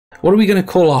What are we going to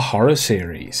call our horror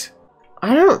series?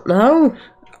 I don't know.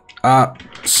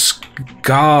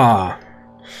 SCARLOTTE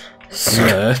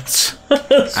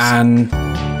and...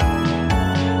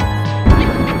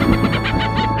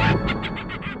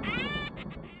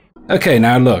 Okay,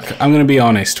 now look, I'm going to be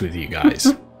honest with you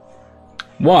guys.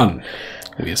 1,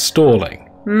 we are stalling.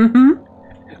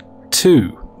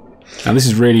 2, now this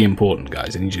is really important,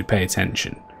 guys. I need you to pay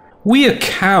attention. We are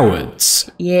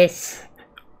cowards. Yes.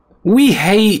 We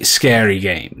hate scary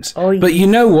games. Oh, but you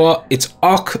know what? It's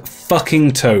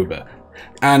October.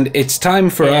 And it's time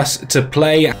for us to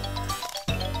play...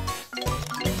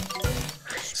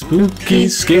 Spooky,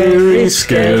 scary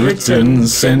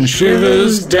skeletons send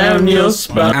shivers down your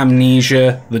spine.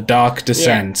 Amnesia, The Dark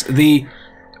Descent. Yeah. The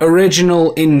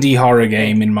original indie horror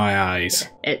game in my eyes.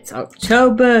 It's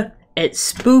October. It's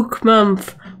Spook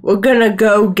Month. We're gonna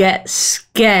go get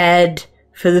scared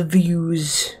for the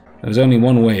views. There was only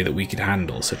one way that we could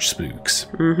handle such spooks.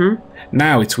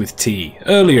 Now it's with tea.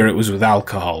 Earlier it was with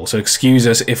alcohol, so excuse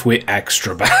us if we're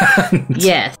extra bad.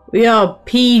 Yes, we are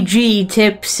PG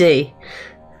tipsy.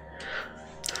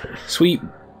 Sweet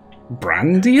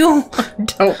brand deal? I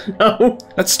don't know.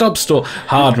 Let's stop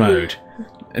hard mode.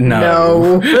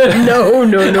 No. I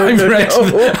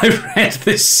read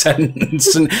this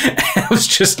sentence and I was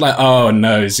just like, oh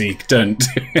no, Zeke, don't do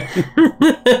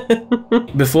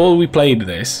it. Before we played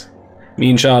this, me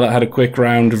and Charlotte had a quick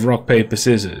round of rock, paper,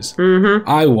 scissors.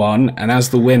 I won, and as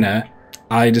the winner,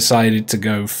 I decided to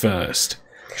go first.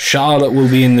 Charlotte will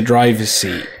be in the driver's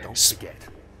seat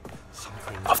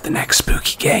of the next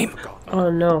spooky game.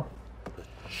 Oh no.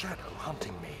 Shadow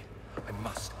hunting me. I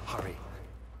must hurry.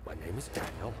 My name is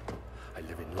Daniel. I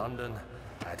live in London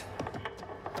at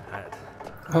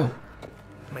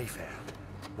Mayfair.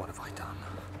 What have I done?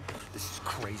 This is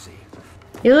crazy.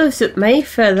 He lives at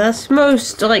Mayfair. That's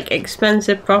most, like,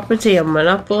 expensive property on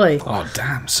Monopoly. Oh,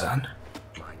 damn, son.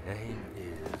 My name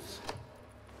is...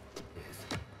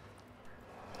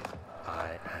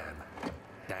 I am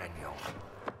Daniel.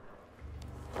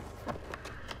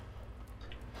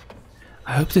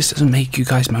 I hope this doesn't make you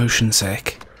guys motion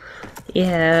sick.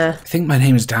 Yeah. I think my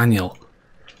name is Daniel.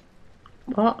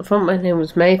 What? I thought my name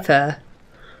was Mayfair.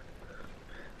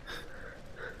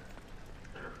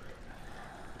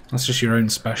 That's just your own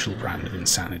special brand of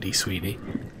insanity, sweetie.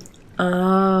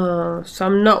 Oh, so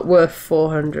I'm not worth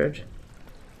 400.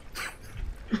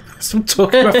 Stop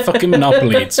talking about fucking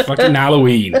Monopoly. It's fucking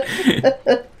Halloween.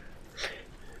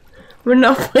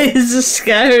 Monopoly is the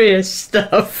scariest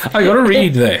stuff. I gotta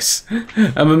read this.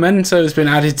 A memento has been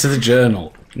added to the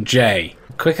journal. J.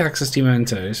 Quick access to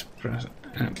mementos.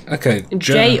 Okay.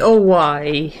 J or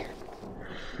Y?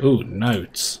 Ooh,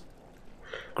 notes.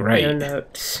 Great. No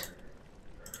notes.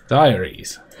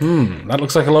 Diaries. That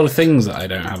looks like a lot of things that I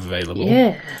don't have available.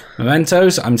 Yeah.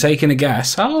 Mementos, I'm taking a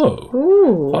guess. Oh.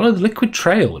 Ooh. Follow the liquid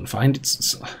trail and find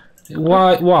its...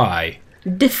 Why?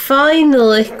 Define the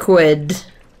liquid.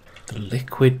 The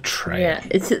liquid trail. Yeah.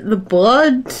 Is it the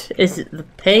blood? Is it the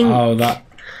pink? Oh, that...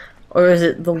 Or is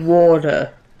it the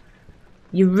water?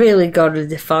 You really gotta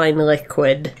define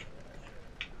liquid.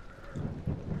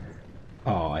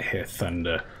 Oh, I hear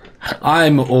thunder.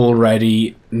 I'm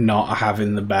already not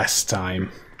having the best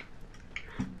time.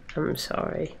 I'm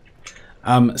sorry.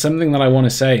 Something that I want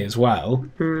to say as well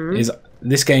is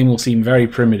this game will seem very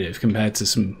primitive compared to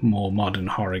some more modern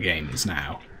horror games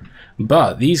now.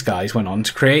 But these guys went on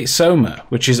to create Soma,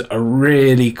 which is a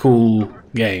really cool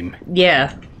game.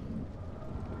 Yeah.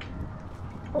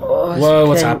 Oh, whoa,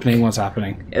 what's pink. happening? What's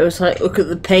happening? It was like, look at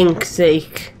the pink,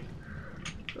 Zeke.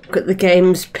 Look at the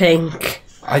game's pink.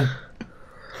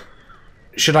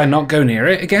 Should I not go near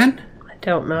it again? I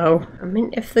don't know. I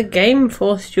mean, if the game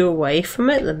forced you away from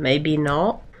it, then maybe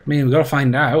not. I mean, we've got to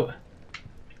find out.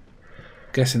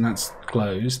 Guessing that's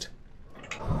closed.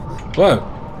 Whoa.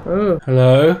 Ooh.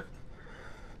 Hello?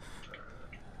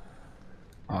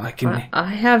 Oh,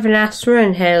 I have an asthma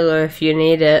inhaler if you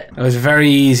need it. Oh, it's very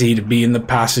easy to be in the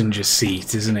passenger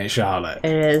seat, isn't it, Charlotte?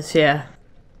 It is, yeah.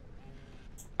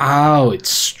 Oh, it's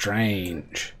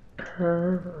strange.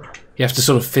 You have to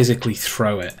sort of physically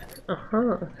throw it.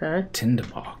 Okay.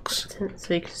 Tinderbox.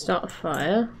 So you can start a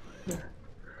fire.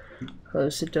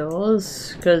 Close the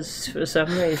doors, because for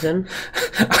some reason...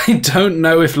 I don't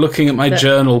know if looking at my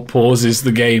journal pauses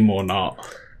the game or not.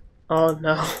 Oh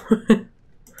no.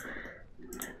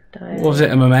 What was it,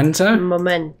 a memento?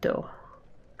 Memento.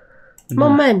 No.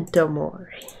 Memento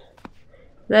mori.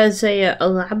 There's a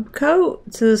lab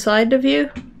coat to the side of you.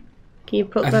 Can you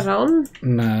put that on?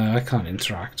 No, I can't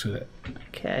interact with it.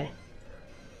 Okay.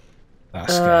 That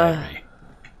scared me.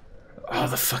 Oh,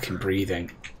 the fucking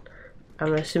breathing.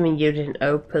 I'm assuming you didn't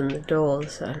open the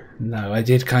doors then. No, I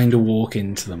did kind of walk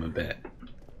into them a bit.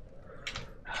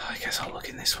 Oh, I guess I'll look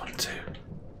in this one too.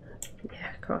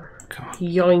 Yeah, come on. Come on.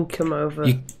 Yoink him over.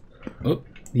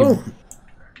 Oh,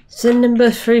 Sin number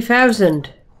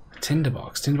 3000.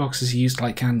 tinderbox. Tinderboxes are used to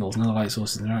light candles and other light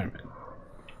sources in the environment.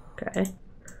 Okay.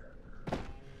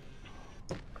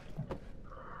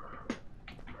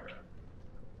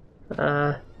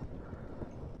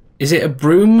 Is it a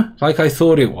broom like I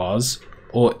thought it was,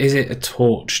 or is it a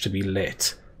torch to be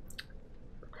lit?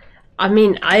 I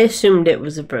mean, I assumed it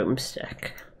was a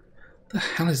broomstick. The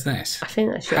hell is this? I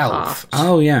think that's your Health. heart.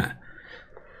 Oh yeah.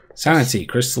 Sanity,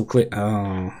 crystal clear.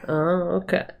 Oh. Oh,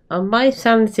 okay. My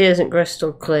sanity isn't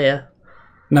crystal clear.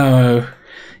 No.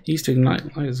 Used to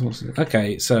ignite light sources.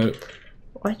 Okay, so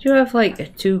Why do you have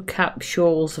like 2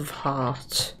 capsules of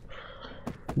heart?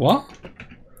 what?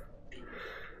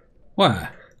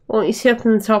 Where? Well, you see up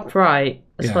in the top right,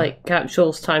 it's Yeah. like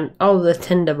capsules time. Oh, the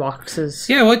tinder boxes.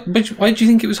 Yeah, why do you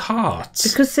think it was hearts?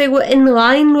 Because they were in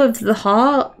line with the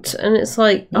heart, and it's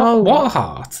like, What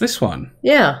heart? This one?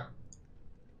 yeah.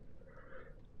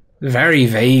 Very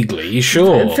vaguely,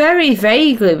 sure. Very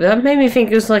vaguely, but that made me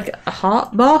think it was like a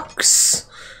heart box.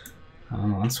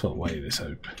 Oh, that's what way this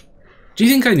open. Do you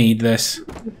think I need this?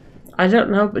 I don't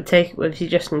know, but take it with you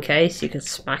just in case. You could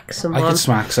smack someone. I could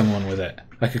smack someone with it.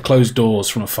 I could close doors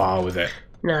from afar with it.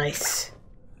 Nice.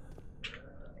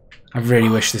 I really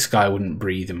wish this guy wouldn't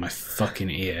breathe in my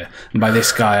fucking ear. And by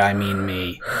this guy, I mean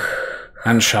me.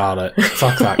 And Charlotte.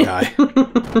 Fuck that guy.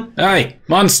 Hey,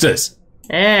 monsters!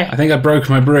 I think I broke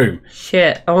my broom.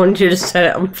 Shit, I want you to set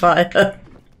it on fire.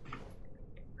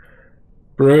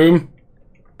 Broom?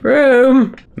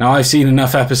 Broom! Now I've seen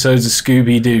enough episodes of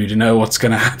Scooby-Doo to know what's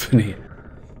going to happen here.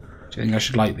 Do you think I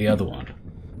should light the other one?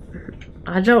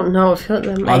 I don't know. I feel like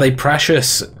they're Are they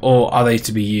precious or are they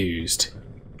to be used?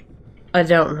 I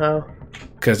don't know.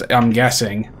 Because I'm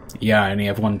guessing, yeah, I only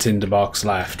have 1 tinderbox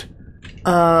left.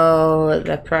 Oh,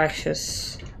 they're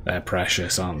precious. They're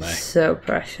precious, aren't they? So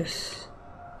precious.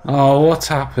 Oh, what's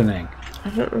happening? I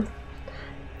don't know.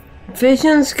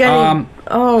 Vision's getting...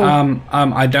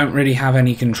 I don't really have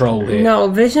any control here. No,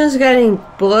 Vision's getting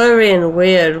blurry and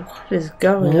weird. What is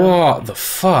going on? What the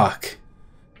fuck?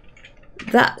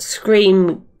 That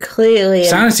scream clearly...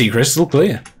 Sanity crystal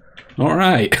clear.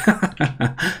 Alright.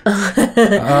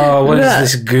 Oh, what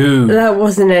is this goo? That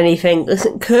wasn't anything.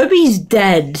 Listen, Kirby's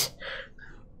dead.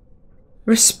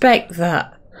 Respect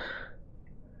that.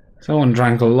 Someone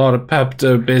drank a lot of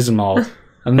Pepto-Bismol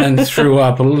and then threw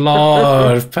up a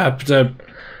lot of Pepto-Bismol.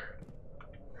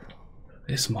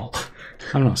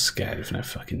 I'm not scared of no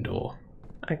fucking door.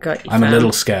 I got you. I'm a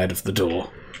little scared of the door.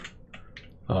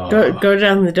 Oh. Go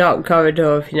down the dark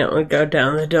corridor if you don't want to go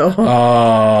down the door.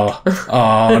 Oh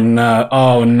no.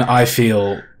 Oh no. I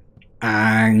feel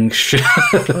anxious.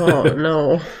 Oh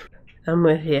no. I'm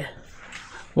with you.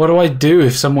 What do I do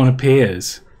if someone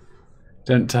appears?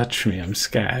 Don't touch me, I'm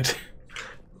scared.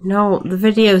 No, the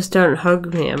videos don't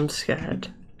hug me, I'm scared.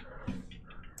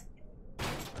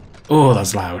 Oh,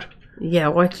 that's loud. Yeah,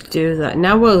 why'd you do that?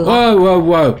 Now we're...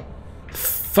 Whoa.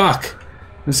 Fuck.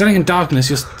 When standing in darkness,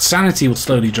 your sanity will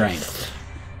slowly drain.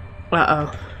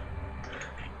 Uh-oh.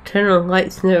 Turn on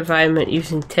lights in the environment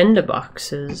using tinder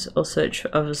boxes or search for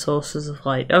other sources of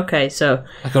light. Okay, so...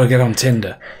 I gotta get on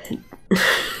Tinder.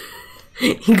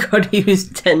 You gotta use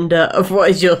Tinder,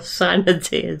 otherwise your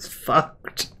sanity is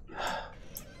fucked.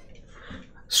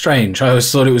 Strange, I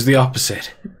always thought it was the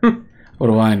opposite. What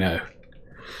do I know?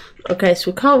 Okay,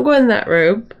 so we can't go in that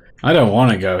room. I don't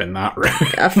want to go in that room.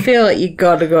 I feel like you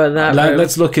gotta go in that room.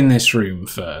 Let's look in this room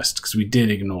first, because we did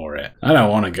ignore it. I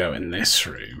don't want to go in this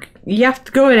room. You have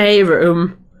to go in a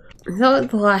room. Is that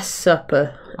like the Last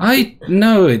Supper? I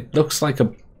know, it looks like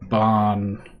a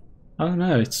barn. Oh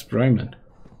no, it's Roman.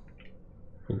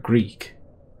 Or Greek.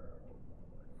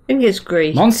 I think it's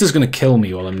Greek. Monster's gonna kill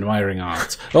me while I'm admiring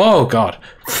art. Oh god.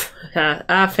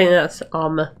 I think that's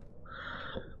armor.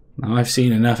 Now I've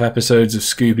seen enough episodes of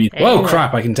Scooby. Whoa,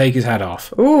 crap, I can take his head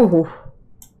off. Ooh.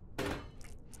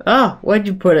 Oh, where'd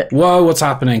you put it? Whoa, what's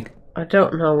happening? I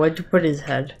don't know. Where'd you put his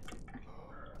head?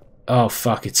 Oh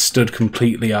fuck, it stood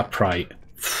completely upright.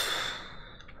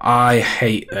 I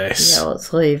hate this. Yeah,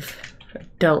 let's leave. I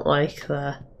don't like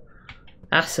that.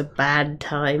 That's a bad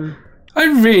time. I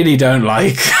really don't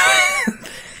like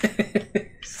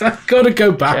this. I've got to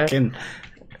go back and...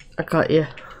 I got you.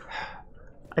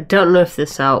 I don't know if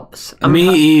this helps. Me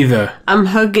either. I'm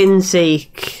hugging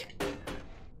Zeke.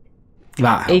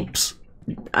 That helps.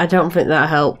 I don't think that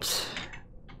helps.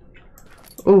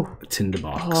 Ooh.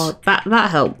 Tinderbox. Oh, that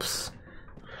helps.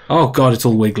 Oh god, it's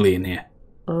all wiggly in here.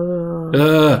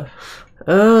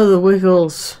 Oh, the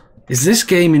wiggles. Is this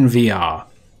game in VR?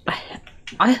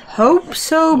 I hope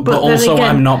so, but But then also,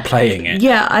 again, I'm not playing it.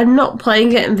 Yeah, I'm not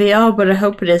playing it in VR, but I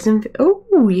hope it isn't.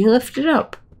 Oh, you lift it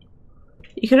up.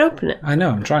 You can open it. I know,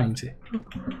 I'm trying to.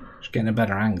 Just getting a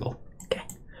better angle. Okay.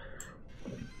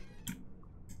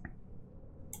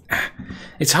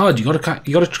 It's hard. You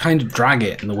gotta kind of drag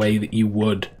it in the way that you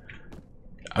would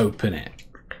open it.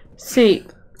 See,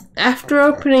 after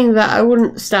opening that, I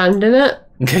wouldn't stand in it.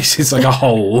 In case it's like a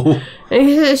hole.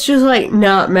 It's just like,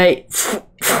 nah, mate.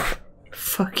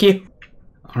 Fuck you.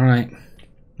 Alright,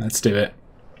 let's do it.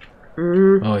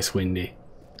 Oh, it's windy.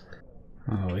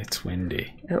 Oh, it's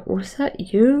windy. Was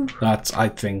that you? I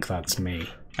think that's me.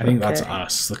 I think that's Okay.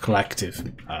 us, the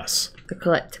collective us. The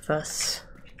collective us.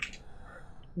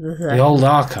 The old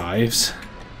archives.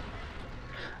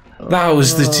 That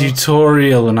was the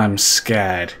tutorial and I'm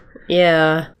scared.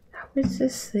 Yeah. How is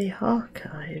this the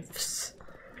archives?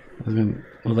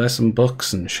 Well, there's some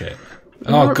books and shit.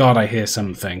 Oh god, I hear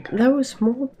something. There was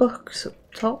more books up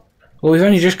top. Well, we've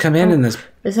only just come in and there's...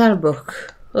 Is that a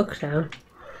book? Look down.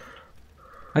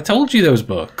 I told you those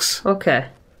books. Okay.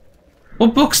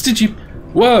 What books did you...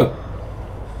 Whoa!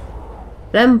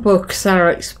 Them books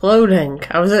are exploding.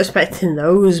 I was expecting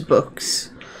those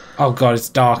books. Oh god, it's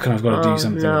dark and I've got to do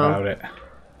something no. about it.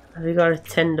 Have you got a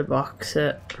tinderbox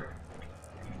it?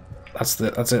 That's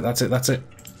it.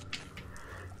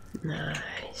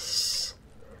 Nice.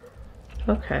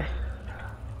 Okay.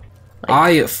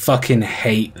 I fucking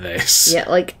hate this. Yeah,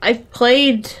 like, I've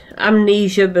played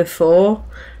Amnesia before,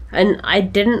 and I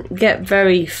didn't get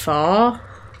very far.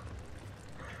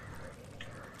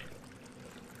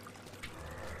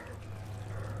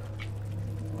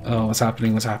 Oh, what's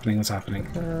happening? Give me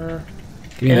Tinder?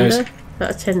 those.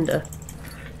 That's Tinder.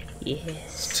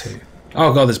 Yes. Two.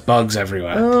 Oh god, there's bugs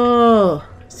everywhere. Oh,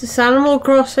 it's this Animal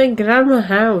Crossing. Get out of my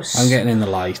house. I'm getting in the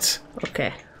light.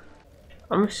 Okay.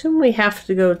 I'm assuming we have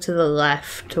to go to the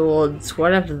left towards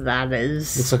whatever that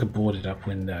is. Looks like a boarded up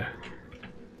window.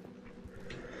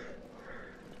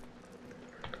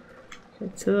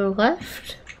 To the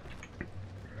left?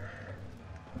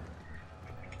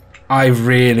 I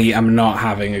really am not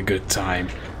having a good time.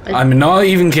 I'm not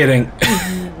even kidding.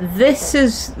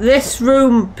 This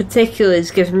room particularly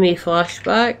is giving me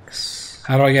flashbacks.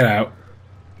 How do I get out?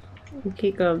 You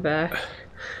keep going back.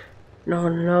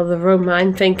 No, the room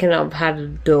I'm thinking of had a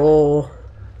door.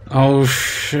 Oh,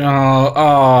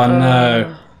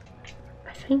 no.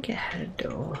 I think it had a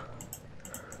door.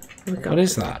 What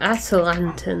is that? That's a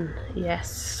lantern,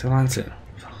 yes. It's a lantern.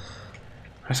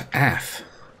 Press F.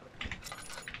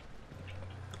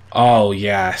 Oh,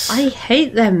 yes. I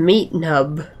hate their meat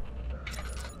nub.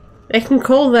 They can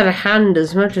call that a hand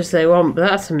as much as they want, but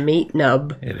that's a meat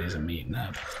nub. It is a meat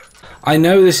nub. I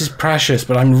know this is precious,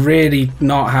 but I'm really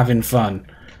not having fun.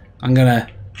 I'm gonna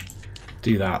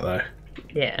do that, though.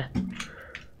 Yeah.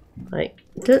 Like,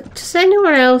 does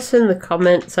anyone else in the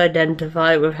comments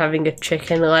identify with having a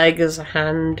chicken leg as a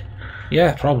hand?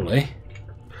 Yeah, probably.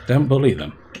 Don't bully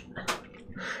them.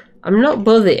 I'm not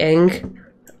bullying.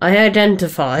 I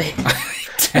identify.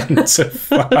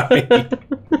 Identify.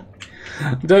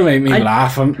 Don't make me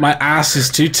laugh. My ass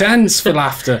is too tense for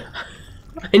laughter.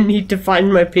 I need to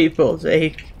find my people,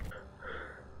 Zeke.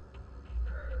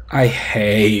 I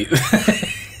hate.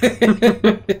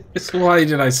 Why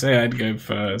did I say I'd go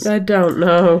first? I don't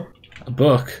know. A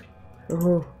book.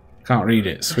 Oh. Can't read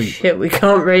it. Sweet. Shit, we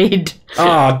can't read.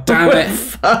 Oh, damn We're it.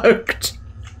 fucked.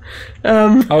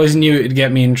 I always knew it'd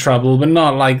get me in trouble, but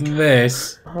not like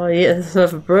this. Oh yeah, there's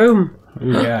another broom.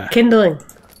 Ooh, yeah. Kindling.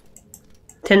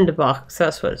 Tinderbox,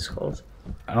 that's what it's called.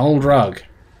 An old rug.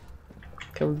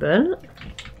 Can we burn it?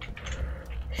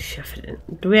 Shove it in.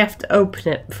 Do we have to open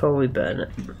it before we burn it?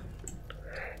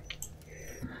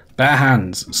 Bare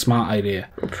hands. Smart idea.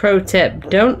 Pro tip,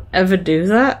 don't ever do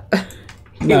that.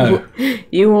 No.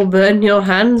 You will burn your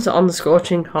hands on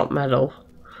scorching hot metal.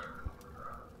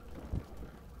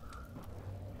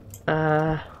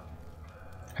 I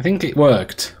think it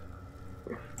worked.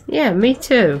 Yeah, me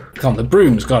too. Come on, the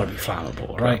broom's got to be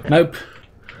flammable, right? Nope.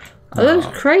 Are those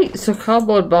crates or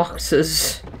cardboard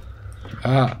boxes?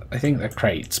 I think they're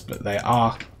crates, but they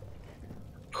are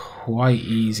quite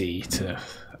easy to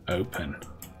open.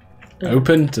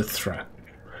 Open to throw.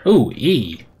 Ooh,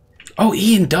 E. Oh,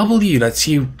 E and W lets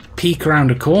you peek around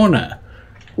a corner.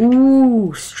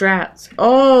 Ooh, strats.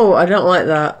 Oh, I don't like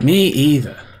that. Me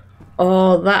either.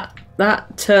 Oh,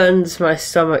 that turns my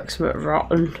stomach something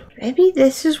rotten. Maybe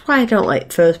this is why I don't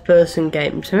like first-person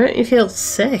games. They make me feel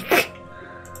sick.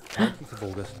 19th of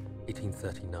August,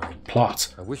 1839.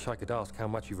 Plot. I wish I could ask how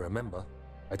much you remember.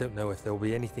 I don't know if there will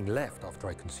be anything left after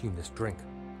I consume this drink.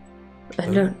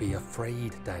 Don't be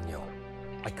afraid, Daniel.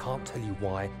 I can't tell you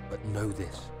why, but know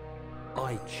this.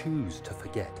 I choose to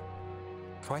forget.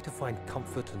 Try to find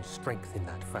comfort and strength in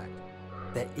that fact.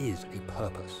 There is a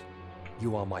purpose.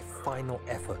 You are my final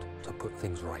effort to put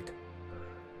things right.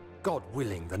 God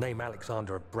willing, the name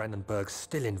Alexander of Brandenburg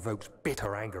still invokes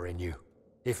bitter anger in you.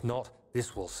 If not,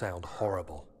 this will sound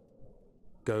horrible.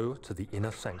 Go to the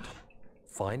inner sanctum,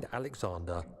 find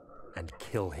Alexander, and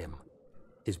kill him.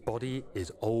 His body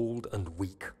is old and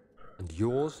weak, and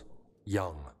yours,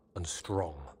 young and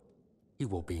strong. He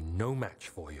will be no match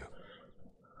for you.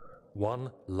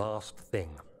 One last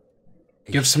thing.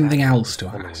 You have something else to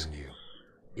ask. You.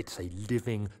 It's a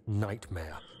living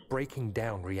nightmare, breaking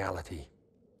down reality.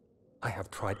 I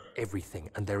have tried everything,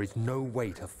 and there is no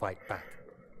way to fight back.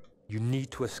 You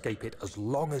need to escape it as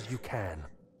long as you can.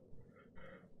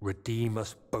 Redeem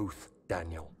us both,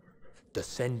 Daniel.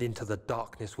 Descend into the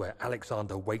darkness where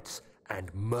Alexander waits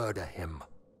and murder him.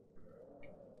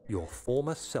 Your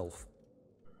former self,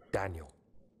 Daniel.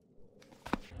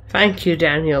 Thank you,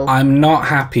 Daniel. I'm not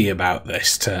happy about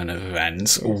this turn of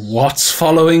events. What's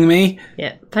following me?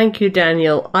 Yeah, thank you,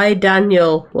 Daniel. I,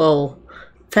 Daniel, will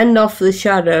fend off the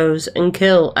shadows and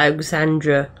kill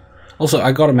Alexandra. Also,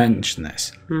 I gotta mention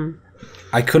this.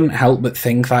 I couldn't help but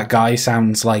think that guy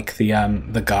sounds like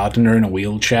the gardener in a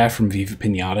wheelchair from Viva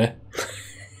Pinata.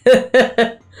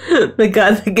 The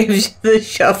guy that gives you the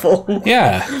shovel.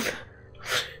 Yeah.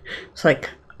 It's like,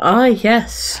 ah,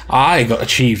 yes. I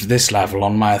achieved this level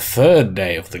on my 3rd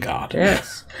day of the garden.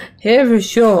 Yes. Here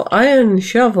is your iron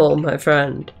shovel, my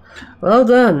friend. Well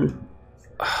done.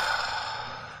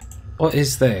 What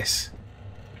is this?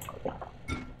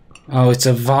 Oh, it's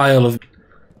a vial of...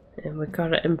 And we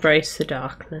gotta embrace the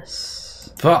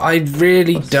darkness. But I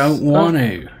really don't want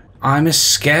to. I'm a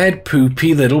scared,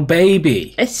 poopy little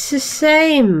baby. It's the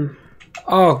same.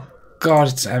 Oh, God,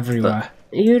 it's everywhere.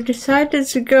 But you decided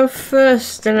to go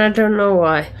first, and I don't know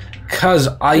why. Because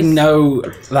I know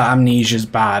that Amnesia's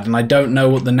bad, and I don't know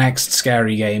what the next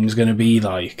scary game is going to be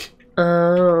like.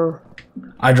 Oh.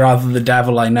 I'd rather the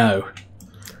devil I know.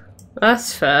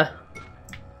 That's fair.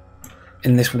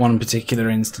 In this one particular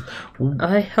instance. Ooh.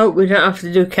 I hope we don't have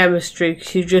to do chemistry,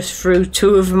 because you just threw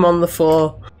 2 of them on the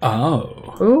floor.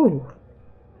 Oh. Ooh.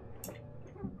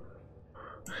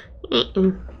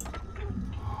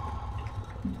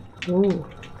 Ooh.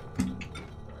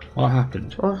 What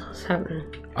happened? What's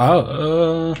happening?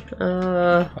 Oh.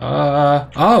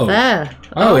 Oh. There.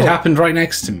 Oh, it happened right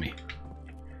next to me.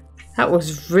 That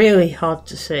was really hard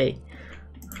to see.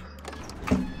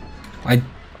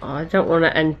 I don't want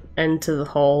to enter the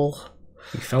hole.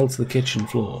 He fell to the kitchen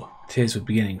floor. Tears were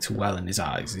beginning to well in his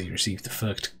eyes as he received the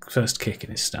first kick in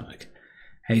his stomach.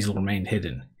 Hazel remained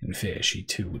hidden, in fear she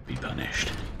too would be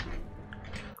punished.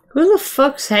 Who the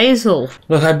fuck's Hazel?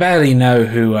 Look, I barely know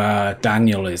who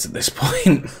Daniel is at this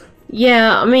point.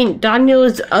 Yeah, I mean, Daniel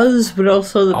is us, but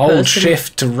also the person... Hold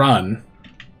shift to run.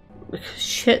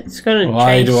 Shit's gonna chase you.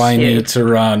 Why do I need to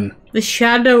run? The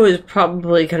shadow is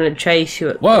probably gonna chase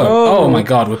you. Whoa! Oh my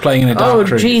God, we're playing in a dark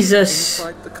room. Oh Jesus!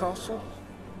 Inside the castle?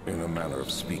 In a manner of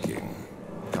speaking.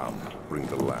 Come, bring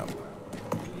the lamp.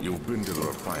 You've been to the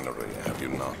refinery, have you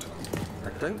not?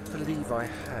 I don't believe I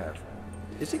have.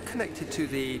 Is it connected to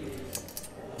the...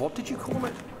 what did you call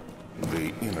it?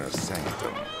 The inner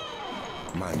sanctum.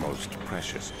 My most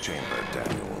precious chamber,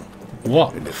 Daniel.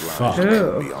 What And the it fuck? lies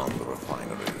Oh. beyond the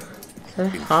refinery. The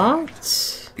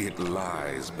heart? It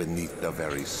lies beneath the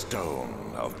very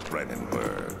stone of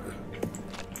Brandenburg.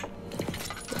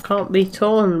 Can't be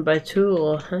torn by tool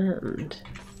or hand.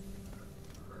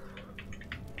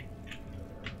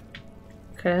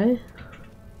 Okay.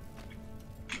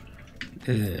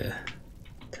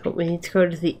 But we need to go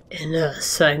to the inner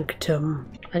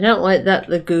sanctum. I don't like that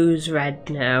the goo's red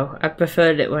now. I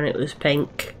preferred it when it was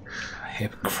pink. I hear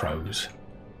crows.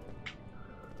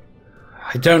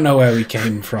 I don't know where we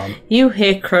came from. You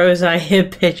hear crows, I hear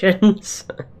pigeons.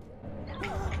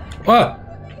 What?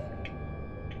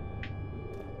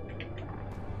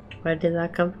 Where did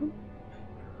that come from?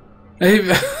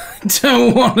 I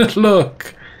don't want to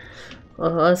look.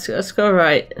 Well, let's go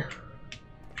right.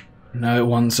 No, it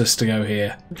wants us to go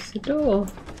here. It's the door.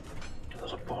 The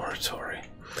laboratory.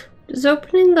 Does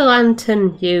opening the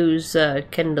lantern use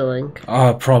kindling?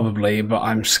 Oh, probably, but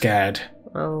I'm scared.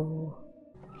 Oh.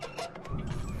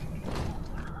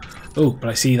 Oh, but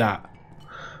I see that.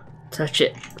 Touch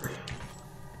it.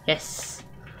 Yes.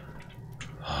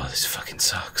 Oh, this fucking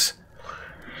sucks.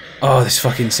 Oh, this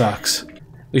fucking sucks.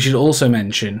 We should also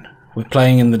mention we're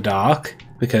playing in the dark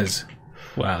because,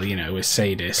 well, you know, we're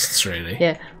sadists, really.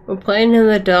 Yeah. We're playing in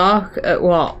the dark at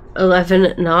what, 11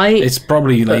 at night? It's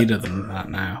probably later than that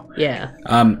now. Yeah.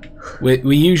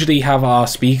 We usually have our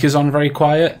speakers on very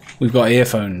quiet. We've got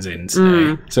earphones in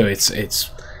today, so it's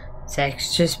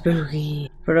extra spooky.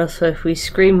 But also, if we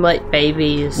scream like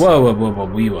babies... Whoa,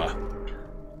 we were.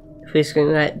 If we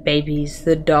scream like babies,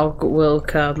 the dog will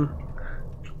come.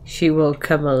 She will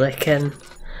come a-licking.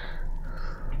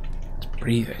 It's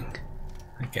breathing,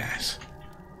 I guess.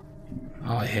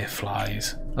 Oh, I hear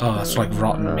flies. Oh, that's like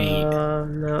rotten meat. Oh,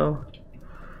 no.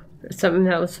 Something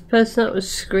that was the person that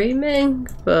was screaming,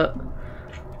 but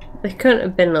they couldn't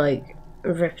have been, like,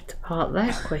 ripped apart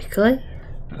that quickly.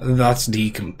 That's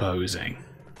decomposing.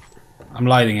 I'm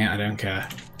lighting it, I don't care.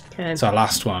 Okay. It's our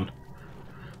last one.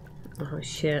 Oh,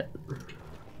 shit.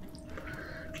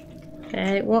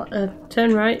 Hey, what?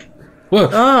 Turn right. Whoa!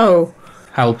 Oh!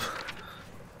 Help.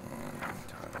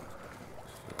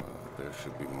 There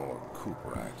should be more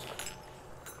Cooperite.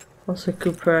 What's a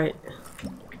Cooperite?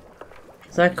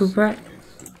 Is that Cooperite?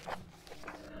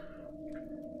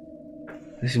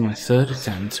 This is my third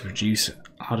attempt to produce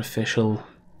artificial...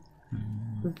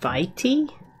 Vitae?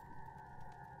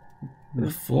 The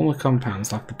former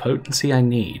compounds lack the potency I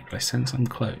need, but I sense I'm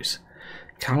close.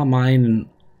 Calamine and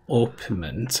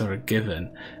orpiment are a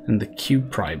given, and the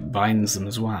cuprite binds them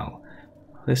as well.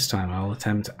 This time I'll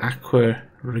attempt aqua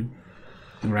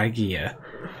regia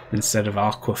instead of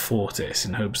aqua fortis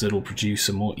in hopes that it'll produce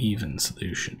a more even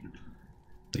solution.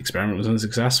 The experiment was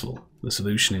unsuccessful. The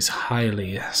solution is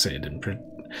highly acid and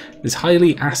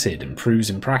proves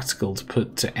impractical to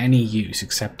put to any use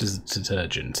except as a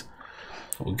detergent.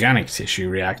 Organic tissue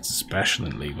reacts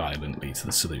especially violently to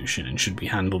the solution and should be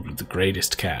handled with the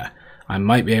greatest care. I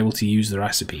might be able to use the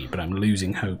recipe, but I'm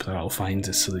losing hope that I'll find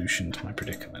a solution to my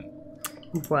predicament.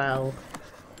 Well.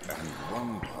 And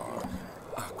one part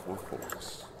aqua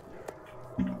fortis.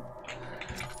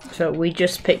 So we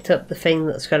just picked up the thing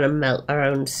that's going to melt our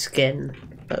own skin.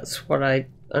 That's what I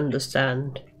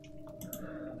understand.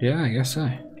 Yeah, I guess so.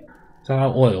 Is that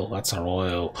our oil? That's our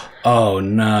oil. Oh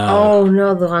no. Oh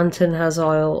no, the lantern has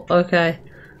oil. Okay.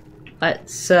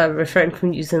 Let's refrain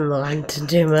from using the lantern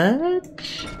too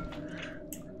much.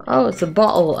 Oh, it's a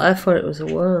bottle. I thought it was a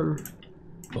worm.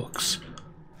 Books.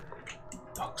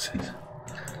 Boxes.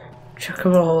 Chuck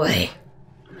them all away.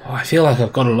 Oh, I feel like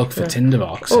I've got to look for tinder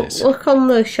boxes. Oh, look on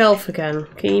the shelf again.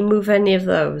 Can you move any of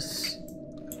those?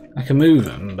 I can move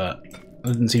them, but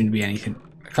there doesn't seem to be anything.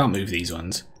 I can't move these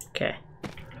ones. Okay.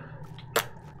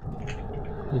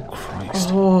 Oh, Christ.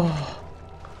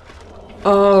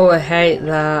 Oh, I hate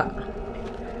that.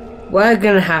 We're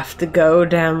gonna have to go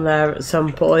down there at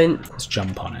some point. Let's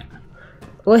jump on it.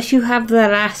 Unless you have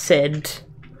that acid.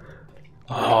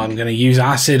 Oh, I'm going to use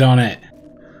acid on it.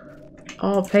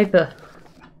 Oh, paper.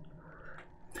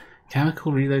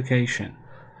 Chemical relocation.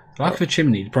 The lack of a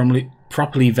chimney to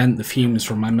properly vent the fumes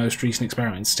from my most recent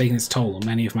experiments has taken its toll on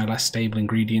many of my less stable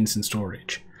ingredients in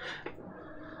storage.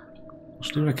 I'll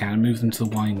do what I can and move them to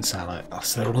the wine cellar. I'll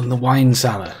settle in the wine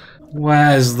cellar.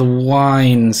 Where's the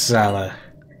wine cellar?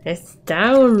 It's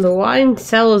down. The wine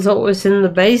cellar's always in the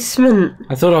basement.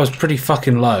 I thought I was pretty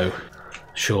fucking low,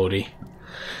 shorty.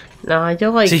 No, I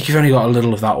feel like... Zeke, you've only got a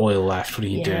little of that oil left. What are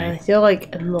you doing? I feel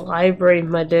like in the library,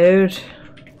 my dude.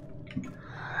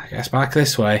 I guess back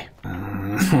this way. We're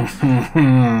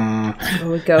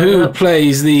going Who up.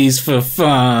 plays these for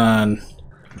fun?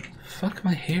 The fuck am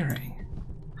I hearing?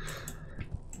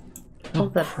 Oh,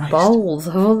 the Christ. bowls.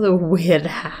 All the weird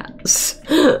hats.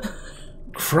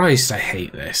 Christ, I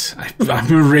hate this.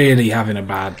 I'm really having a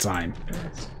bad time.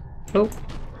 Oh.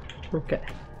 Okay.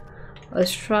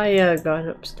 Let's try going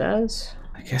upstairs.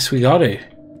 I guess we got to.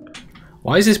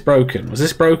 Why is this broken? Was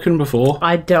this broken before?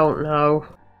 I don't know.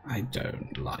 I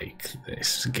don't like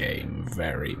this game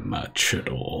very much at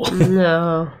all.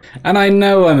 No. And I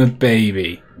know I'm a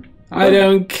baby. I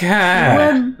don't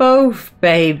care. We're both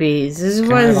babies. This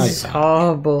Kinda was like that.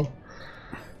 horrible.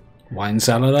 Wine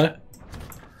cellar though?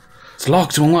 It's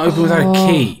locked. It will not open without a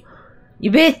key.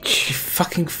 You You bitch!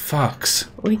 fucking fucks.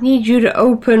 We need you to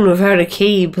open without a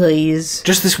key, please.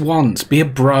 Just this once. Be a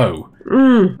bro.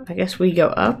 I guess we go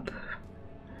up.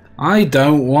 I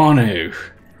don't want to.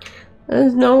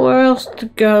 There's nowhere else to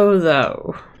go,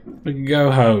 though. We can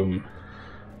go home.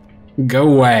 Go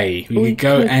away. We could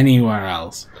go could- anywhere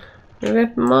else.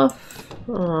 Rip them off.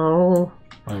 Oh.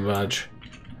 Won't budge.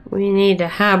 We need a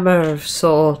hammer of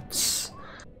sorts.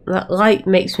 That light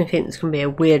makes me think there's going to be a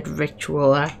weird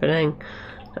ritual happening.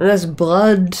 And there's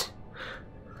blood.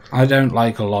 I don't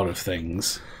like a lot of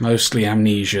things. Mostly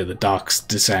Amnesia, The Dark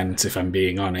Descent, if I'm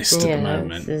being honest at the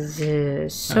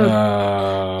moment.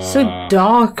 So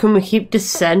dark and we keep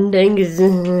descending.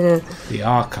 The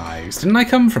archives. Didn't I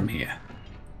come from here?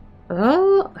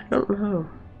 Oh, I don't know.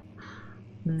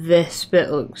 This bit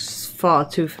looks far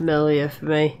too familiar for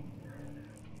me.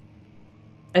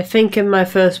 I think in my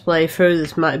first playthrough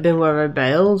this might have been where I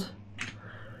bailed.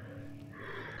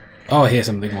 Oh, I hear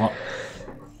something. What?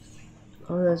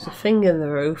 Oh, there's a thing in the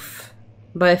roof.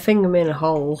 By a thing I mean a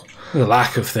hole. The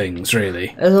lack of things,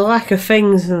 really. There's a lack of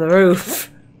things in the roof.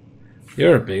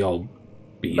 You're a big old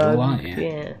beetle, aren't you?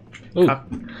 Yeah. Ooh.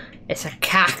 It's a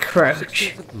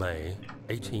cockroach. 16th of May,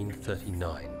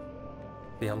 1839.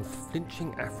 The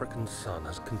unflinching African sun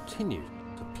has continued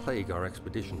to plague our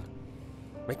expedition,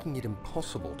 making it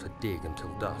impossible to dig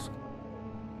until dusk.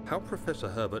 How Professor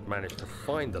Herbert managed to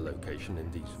find the location in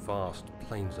these vast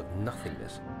plains of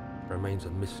nothingness remains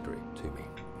a mystery to me.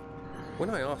 When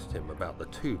I asked him about the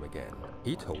tomb again,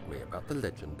 he told me about the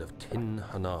legend of Tin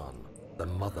Hanan, the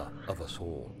mother of us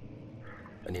all.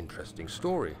 An interesting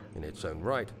story in its own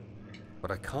right,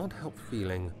 but I can't help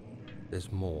feeling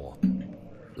there's more.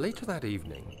 Later that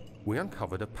evening, we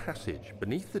uncovered a passage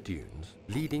beneath the dunes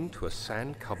leading to a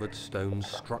sand-covered stone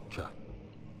structure.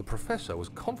 The professor was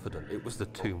confident it was the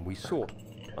tomb we sought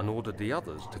and ordered the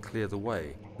others to clear the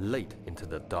way late into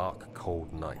the dark,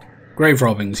 cold night. Grave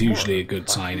robbing's usually a good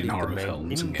sign in horror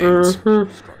films and games.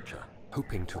 Structure,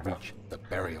 hoping to reach the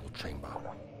burial chamber.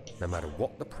 No matter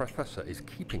what the professor is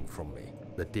keeping from me,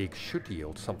 the dig should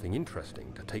yield something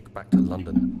interesting to take back to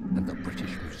London and the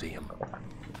British Museum.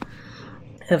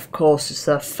 Of course, it's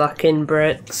the fucking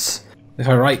Brits. If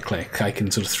I right click, I can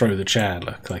sort of throw the chair,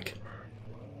 look, like...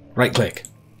 Right click.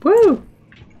 Woo!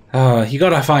 Oh, you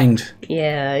gotta find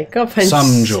Yeah, you gotta find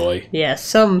some joy. Yeah,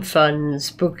 some fun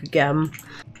spookagam.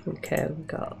 Okay, we've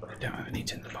got... I don't have any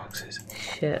tinder boxes.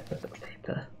 Shit, I've got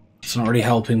paper. It's not really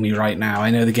helping me right now.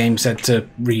 I know the game said to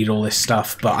read all this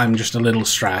stuff, but I'm just a little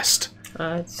stressed.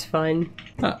 It's fine.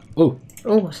 Oh.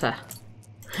 Oh, what's that?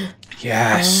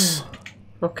 Yes.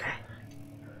 Oh, okay.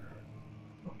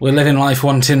 We're living life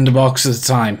one tinderbox at a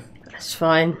time. That's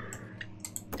fine.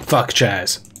 Fuck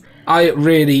chairs. I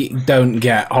really don't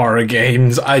get horror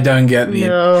games. I don't get the...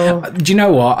 No. Do you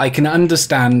know what? I can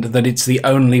understand that it's the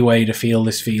only way to feel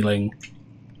this feeling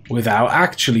without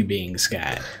actually being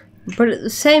scared. But at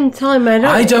the same time,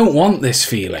 I don't want this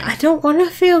feeling. I don't want to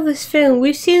feel this feeling.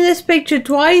 We've seen this picture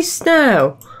twice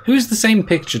now. Who's the same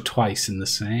picture twice in the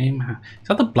same... Is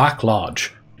that the Black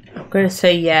Lodge? I'm going to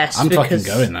say yes. I'm fucking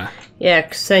going there. Yeah,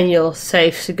 because then you're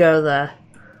safe to go there.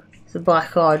 It's the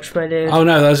Black Lodge, my dude. Oh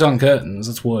no, those aren't curtains,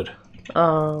 that's wood.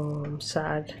 Oh, I'm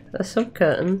sad. There's some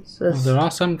curtains. There are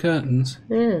some curtains.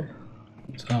 Yeah.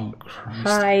 Oh, Christ.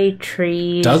 High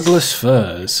trees. Douglas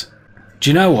firs. Do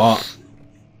you know what?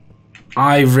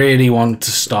 I really want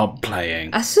to stop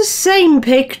playing. That's the same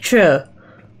picture.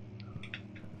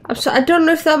 I don't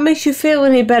know if that makes you feel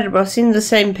any better, but I've seen the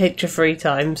same picture 3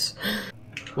 times.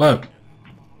 Whoa.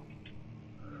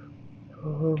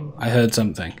 Ooh. I heard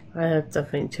something. I heard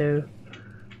something too.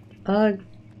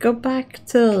 Go back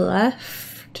to the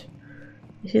left.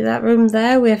 You see that room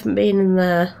there? We haven't been in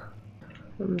there.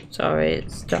 I'm sorry,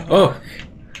 it's dark. Oh!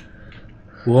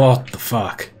 What the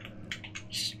fuck?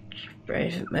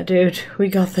 Brave it, my dude. We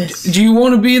got this. Do you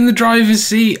want to be in the driver's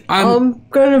seat? I'm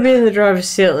gonna be in the driver's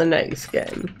seat at the next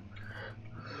game.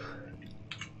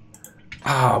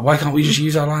 Ah, why can't we just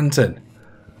use our lantern?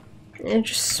 Yeah,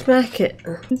 just smack it.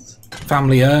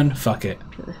 Family urn? Fuck it.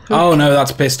 Oh no,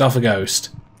 that's pissed off a ghost.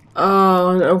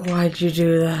 Oh no, why'd you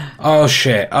do that? Oh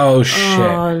shit, oh shit.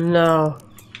 Oh no.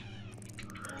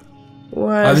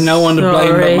 I've no one to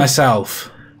blame but myself.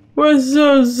 We're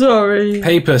so sorry.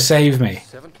 Paper, save me.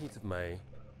 17th of May,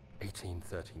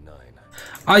 1839.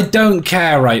 I don't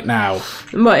care right now.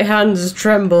 My hands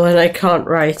tremble and I can't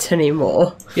write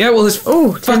anymore. Yeah, well, there's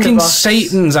fucking tinderbox.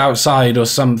 Satan's outside or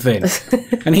something.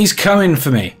 And he's coming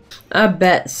for me. I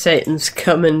bet Satan's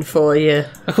coming for you.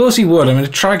 Of course he would, I'm an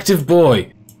attractive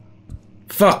boy.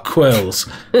 Fuck quills.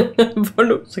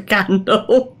 But it's a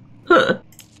candle.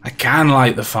 I can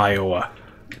light the firework.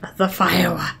 The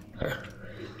firework.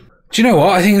 Do you know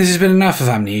what? I think this has been enough of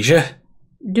Amnesia.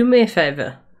 Do me a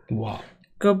favour. What?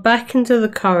 Go back into the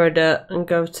corridor and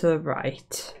go to the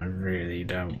right. I really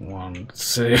don't want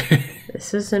to.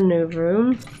 This is a new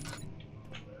room.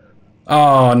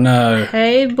 Oh no.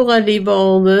 Hey, bloody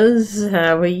boulders.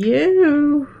 How are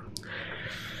you?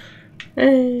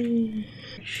 Hey.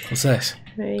 What's this?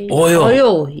 Hey. Oil.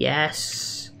 Oil,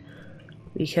 yes.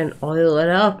 We can oil it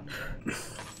up.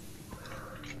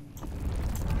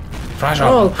 Flash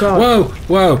Oh, off. God. Whoa,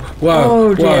 whoa, whoa,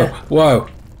 Oh, dear. whoa.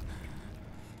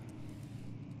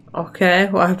 Okay,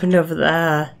 what happened over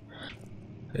there?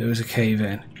 There was a cave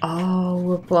in. Oh,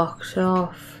 we're blocked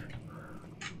off.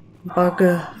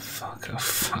 Bugger. Fuck off,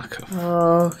 fuck off.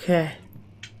 Okay.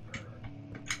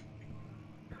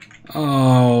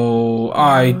 Oh,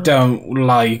 I don't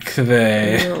like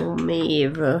this. No, me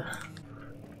either.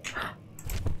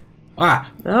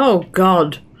 Ah, Oh,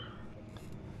 God.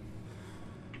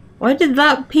 Why did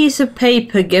that piece of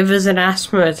paper give us an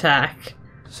asthma attack?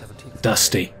 17th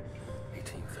Dusty.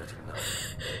 1839.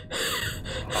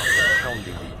 After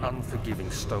pounding the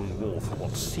unforgiving stone wall for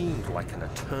what seemed like an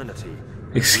eternity,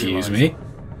 I Excuse realized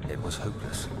me? it was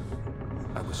hopeless.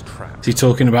 I was trapped. Is he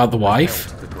talking about the Held wife?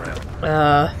 to the ground,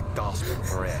 Uh, gasping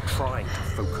for air, trying to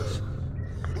focus.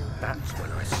 That's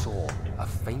when I saw a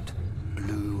faint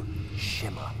blue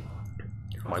shimmer.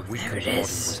 My weakened body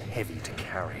was heavy to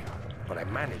carry, but I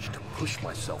managed to push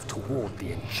myself toward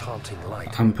the enchanting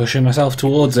light. I'm pushing myself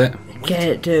towards it. get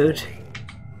it, dude.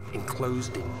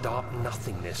 Enclosed in dark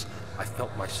nothingness, I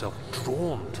felt myself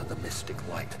drawn to the mystic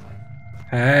light.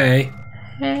 Hey.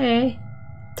 Hey.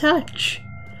 Touch.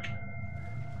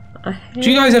 Do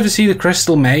you guys ever see the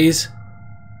Crystal Maze?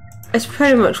 It's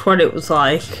pretty much what it was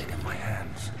like. In my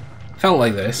hands, Felt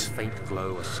like a this. faint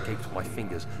glow escaped my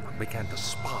fingers and began to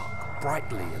spark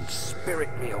brightly and spirit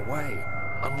me away,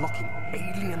 unlocking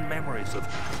alien memories of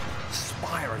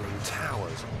spiraling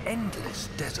towers, endless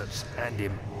deserts, and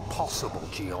impossible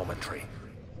geometry.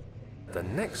 The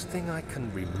next thing I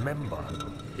can remember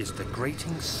is the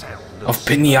grating sound Of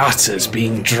pinatas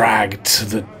being dragged to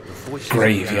the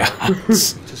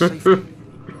graveyards. to safety.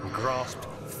 Grasped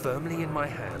firmly in my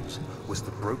hands was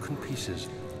the broken pieces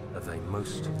of a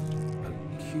most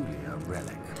peculiar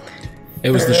relic.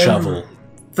 It was the shovel.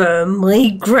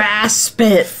 Firmly grasp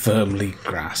it. Firmly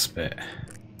grasp it.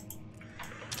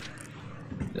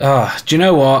 Ah, do you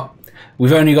know what?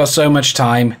 We've only got so much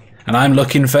time, and I'm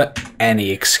looking for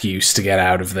any excuse to get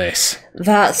out of this.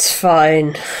 That's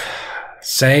fine.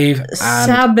 Save and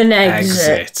Sab and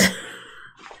exit.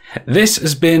 This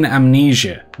has been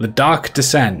Amnesia, The Dark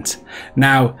Descent.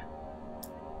 Now,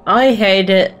 I hate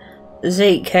it.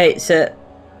 Zeke hates it.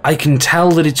 I can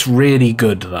tell that it's really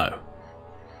good, though.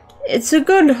 It's a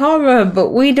good horror, but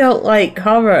we don't like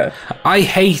horror. I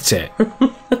hate it.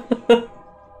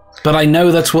 But I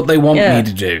know that's what they want me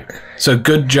to do. So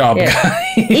good job, guys.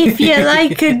 If you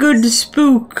like a good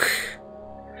spook.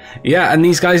 Yeah, and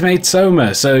these guys made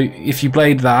Soma, so if you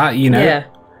played that, you know. Yeah.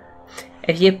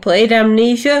 If you played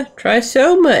Amnesia, try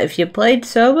Soma. If you played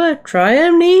Soma, try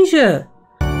Amnesia.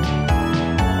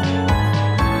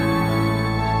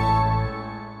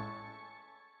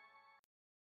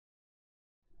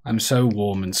 I'm so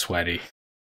warm and sweaty.